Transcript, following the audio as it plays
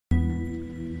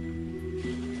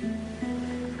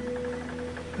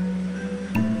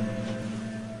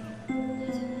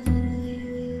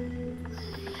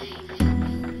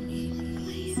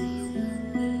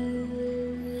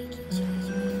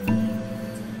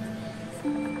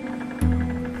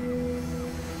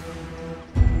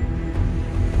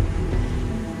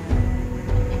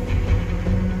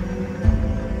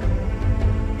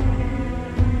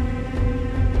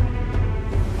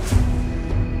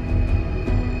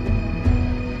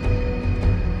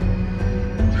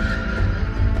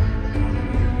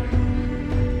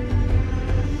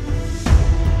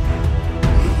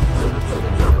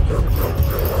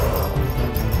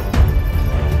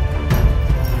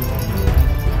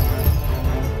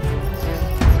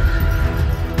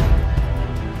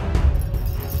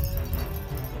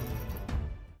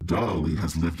Dolly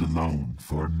has lived alone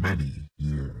for many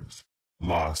years.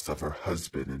 Loss of her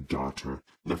husband and daughter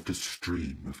left a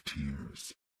stream of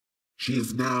tears. She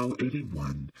is now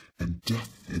 81, and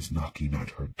death is knocking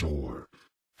at her door.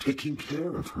 Taking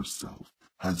care of herself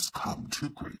has come too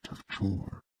great a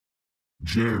chore.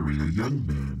 Jerry, a young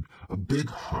man, a big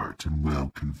heart and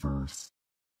well converse.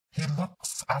 He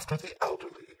looks after the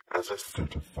elderly as a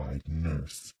certified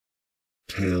nurse.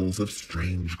 Tales of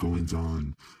strange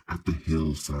goings-on at the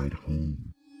hillside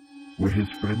home, where his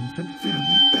friends and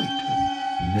family begged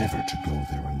him never to go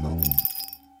there alone.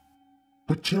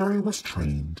 But Jerry was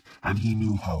trained, and he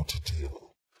knew how to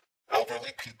deal.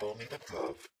 Elderly people needed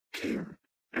love, care,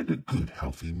 and a good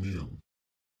healthy meal.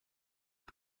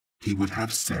 He would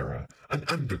have Sarah, an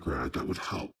undergrad that would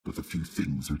help with a few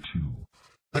things or two,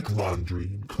 like laundry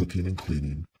and cooking and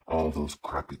cleaning, all those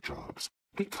crappy jobs,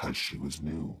 because she was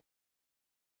new.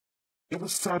 It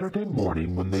was Saturday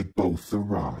morning when they both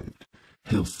arrived.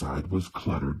 Hillside was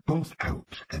cluttered both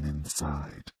out and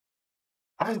inside.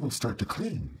 I will start to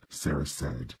clean, Sarah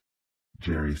said.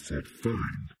 Jerry said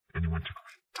fine, and he went to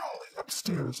clean Dolly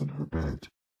upstairs in her bed.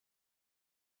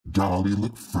 Dolly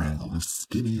looked frail, as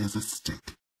skinny as a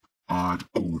stick. Odd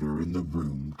odor in the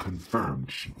room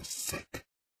confirmed she was sick.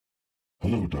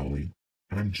 Hello, Dolly.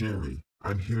 I'm Jerry.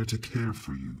 I'm here to care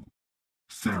for you.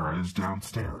 Sarah is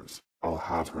downstairs. I'll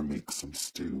have her make some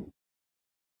stew.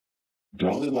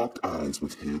 Dolly locked eyes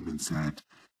with him and said,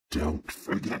 Don't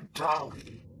forget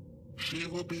Dolly. She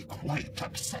will be quite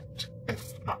upset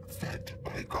if not fed,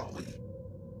 by golly.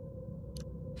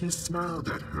 He smiled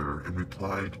at her and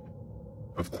replied,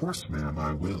 Of course, ma'am,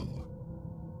 I will.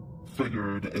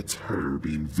 Figured it's her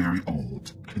being very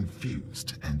old,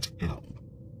 confused, and ill.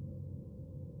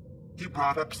 He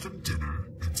brought up some dinner,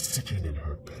 and sitting in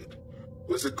her bed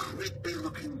was a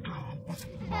creepy-looking doll with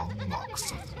long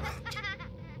locks of red.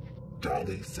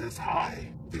 Dolly says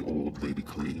hi, the old lady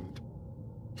claimed.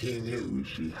 He knew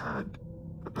she had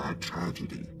a bad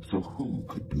tragedy, so who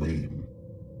could blame?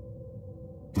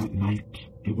 That night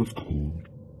it was cold,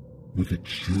 with a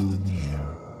chill in the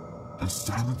air. The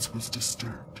silence was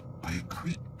disturbed by a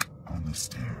creak on the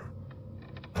stair.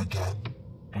 Again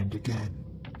and again,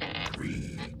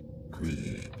 creak,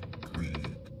 creak, creak.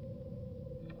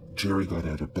 Jerry got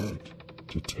out of bed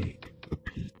to take a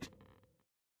peek.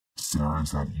 Sarah,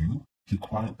 is that you? He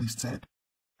quietly said,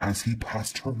 as he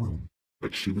passed her room,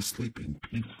 but she was sleeping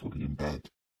peacefully in bed.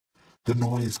 The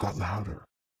noise got louder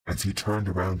as he turned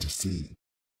around to see.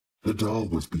 The doll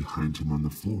was behind him on the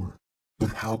floor,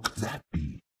 but how could that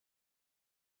be?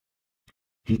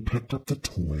 He picked up the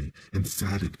toy and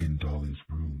sat it in Dolly's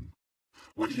room.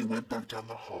 When he went back down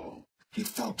the hall, he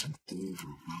felt an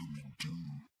overwhelming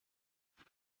doom.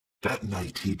 That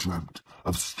night he dreamt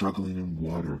of struggling in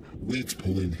water, weeds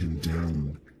pulling him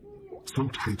down. So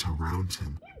tight around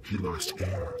him, he lost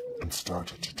air and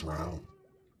started to drown.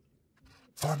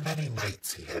 For many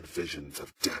nights he had visions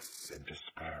of death and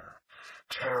despair,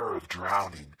 terror of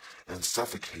drowning and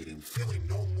suffocating, feeling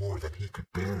no more than he could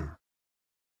bear.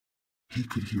 He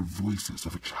could hear voices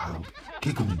of a child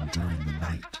giggling during the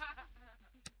night.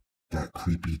 That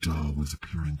creepy doll was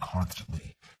appearing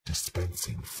constantly,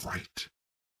 dispensing fright.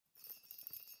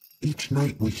 Each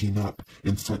night waking up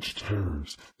in such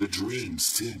terrors, the dreams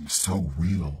seemed so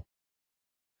real.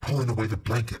 Pulling away the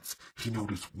blankets, he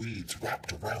noticed weeds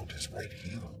wrapped around his right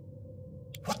heel.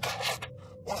 What the heck?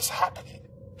 What is happening?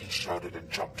 He shouted and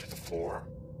jumped to the floor.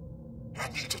 I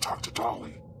need to talk to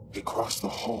Dolly. He crossed the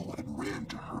hall and ran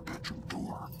to her bedroom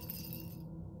door.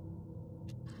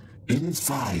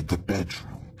 Inside the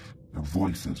bedroom, the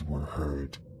voices were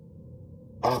heard.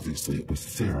 Obviously it was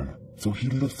Sarah, so he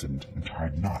listened and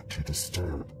tried not to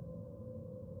disturb.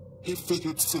 He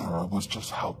figured Sarah was just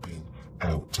helping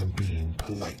out and being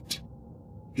polite.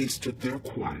 He stood there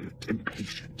quiet and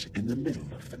patient in the middle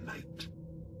of the night.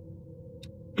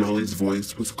 Dolly's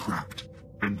voice was cracked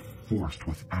and forced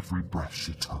with every breath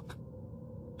she took.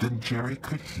 Then Jerry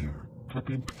could hear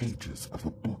flipping pages of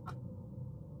a book.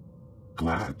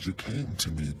 Glad you came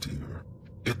to me, dear.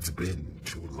 It's been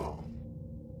too long.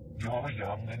 You're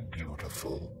young and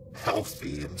beautiful,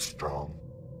 healthy and strong.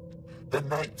 The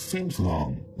night seems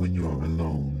long when you're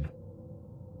alone.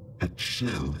 A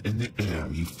chill in the air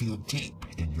you feel deep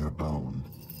in your bone.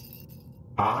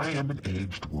 I am an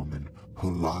aged woman who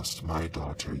lost my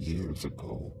daughter years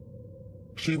ago.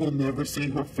 She will never see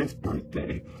her 5th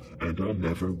birthday, and I'll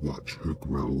never watch her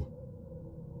grow.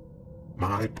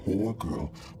 My poor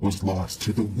girl was lost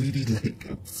to the weedy lake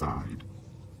outside.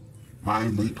 My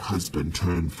late husband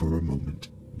turned for a moment,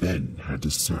 then had to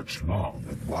search long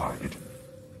and wide.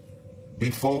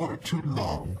 Before too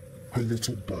long, her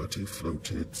little body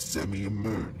floated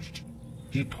semi-emerged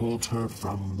He pulled her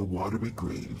from the watery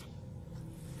grave,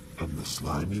 and the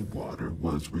slimy water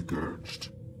was regurged.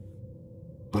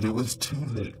 But it was too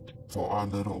late for our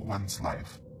little one's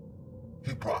life.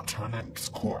 He brought her limp's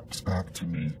corpse back to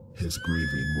me, his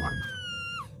grieving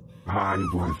wife. I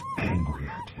was angry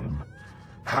at him.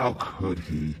 How could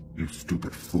he, you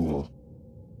stupid fool?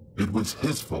 It was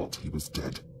his fault he was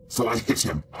dead, so I hit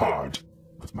him hard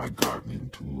with my gardening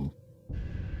tool.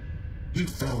 He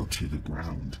fell to the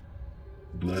ground.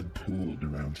 Blood pooled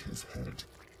around his head.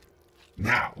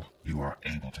 Now you are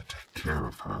able to take care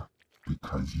of her,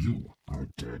 because you are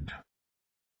dead.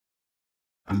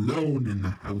 Alone in the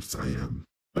house I am,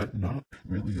 but not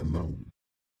really alone,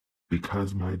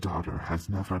 because my daughter has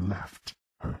never left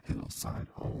her hillside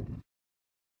home.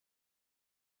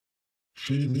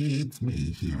 She needs me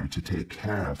here to take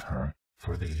care of her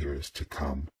for the years to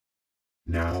come.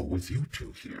 Now with you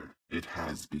two here, it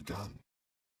has begun.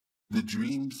 The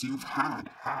dreams you've had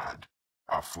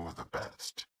are for the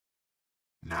best.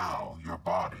 Now your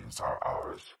bodies are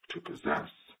ours to possess.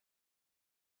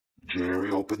 Jerry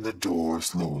opened the door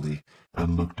slowly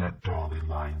and looked at Dolly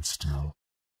lying still.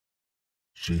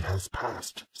 She has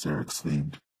passed, Sarah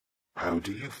exclaimed. How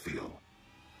do you feel?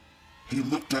 He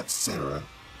looked at Sarah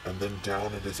and then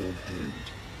down at his own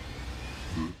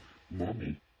hand.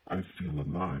 Mommy, I feel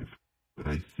alive, but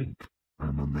I think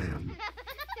I'm a man.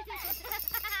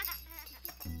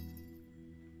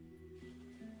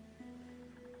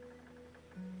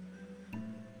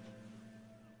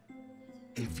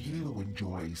 If you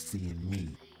enjoy seeing me,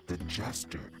 the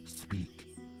Jester, speak,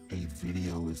 a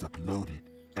video is uploaded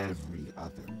every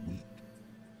other week.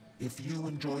 If you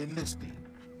enjoy listening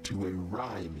to a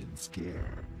rhyming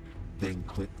scare, then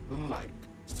click the like,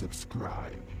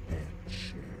 subscribe, and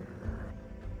share.